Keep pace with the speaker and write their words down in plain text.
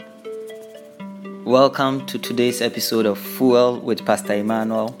Welcome to today's episode of Fuel with Pastor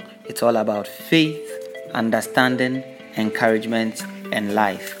Emmanuel. It's all about faith, understanding, encouragement, and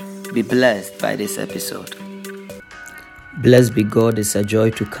life. Be blessed by this episode. Blessed be God, it's a joy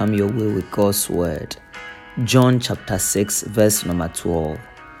to come your way with God's word. John chapter 6, verse number 12.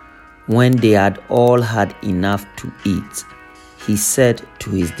 When they had all had enough to eat, he said to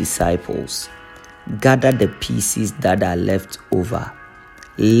his disciples, "Gather the pieces that are left over.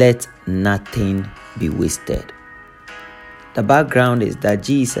 Let nothing be wasted." The background is that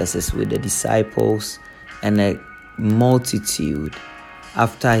Jesus is with the disciples and a multitude.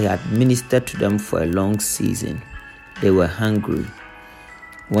 After he had ministered to them for a long season, they were hungry.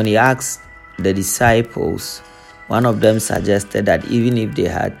 When he asked the disciples, one of them suggested that even if they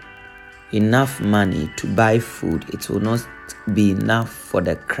had enough money to buy food, it would not be enough for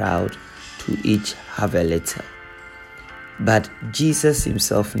the crowd to each have a little. But Jesus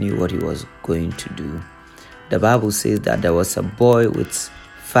himself knew what he was going to do. The Bible says that there was a boy with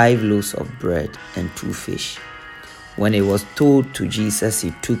 5 loaves of bread and 2 fish. When it was told to Jesus,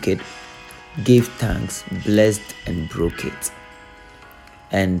 he took it, gave thanks, blessed and broke it.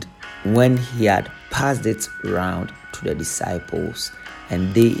 And when he had passed it round to the disciples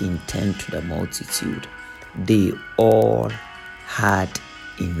and they in turn to the multitude, they all had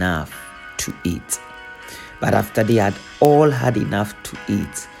enough to eat. But after they had all had enough to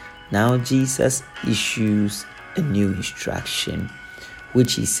eat, now Jesus issues a new instruction,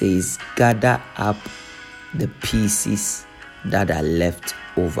 which he says, "Gather up the pieces that are left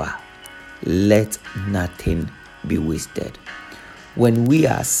over. Let nothing be wasted." When we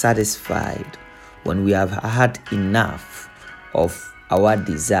are satisfied, when we have had enough of our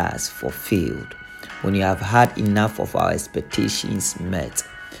desires fulfilled, when we have had enough of our expectations met,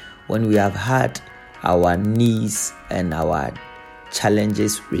 when we have had our needs and our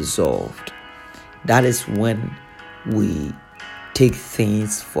challenges resolved, that is when we take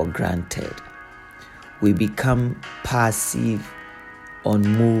things for granted. We become passive,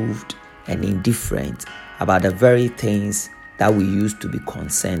 unmoved, and indifferent about the very things that we used to be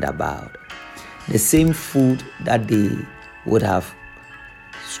concerned about. The same food that they would have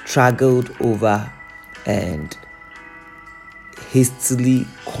struggled over and hastily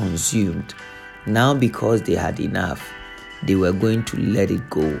consumed, now because they had enough, they were going to let it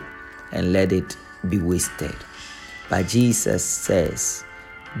go and let it be wasted. But Jesus says,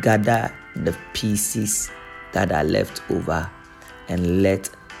 "Gather the pieces that are left over and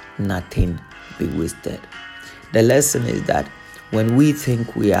let nothing be wasted." The lesson is that when we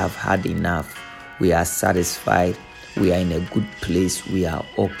think we have had enough, we are satisfied, we are in a good place, we are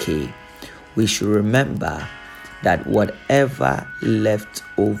okay, we should remember that whatever left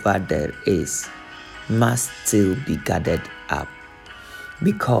over there is must still be gathered up,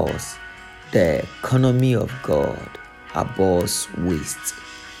 because the economy of God abhors waste.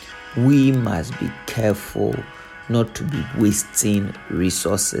 We must be careful not to be wasting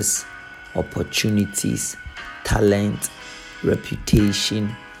resources, opportunities, talent,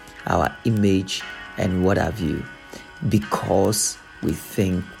 reputation, our image, and what have you, because we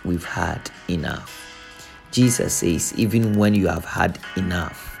think we've had enough. Jesus says, even when you have had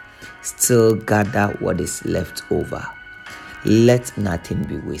enough, still gather what is left over. Let nothing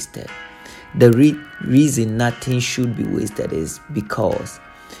be wasted. The reason nothing should be wasted is because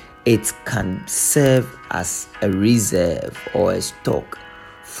it can serve as a reserve or a stock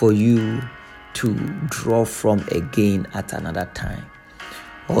for you to draw from again at another time.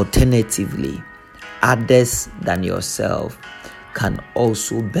 Alternatively, others than yourself can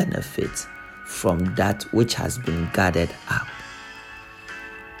also benefit from that which has been gathered up.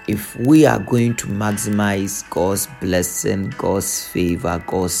 If we are going to maximize God's blessing, God's favor,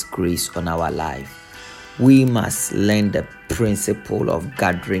 God's grace on our life, we must learn the principle of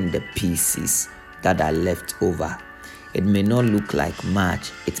gathering the pieces that are left over. It may not look like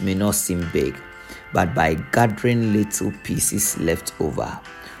much, it may not seem big, but by gathering little pieces left over,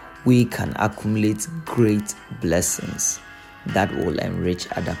 we can accumulate great blessings that will enrich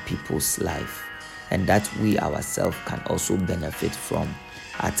other people's life, and that we ourselves can also benefit from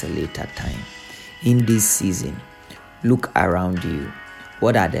at a later time. In this season, look around you.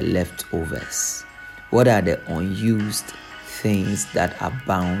 What are the leftovers? What are the unused things that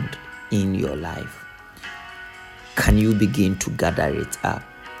abound in your life? Can you begin to gather it up?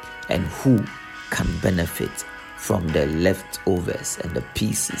 And who can benefit from the leftovers and the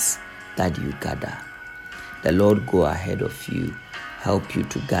pieces that you gather? The Lord go ahead of you, help you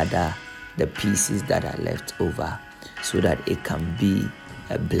to gather the pieces that are left over so that it can be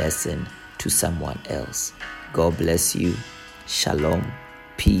a blessing to someone else. God bless you. Shalom,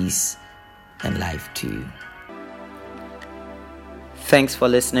 peace, and life to you. Thanks for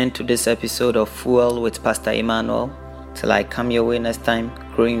listening to this episode of Fuel with Pastor Emmanuel. Till I come your way next time,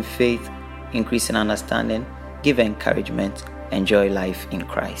 grow in faith, increase in understanding, give encouragement, enjoy life in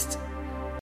Christ.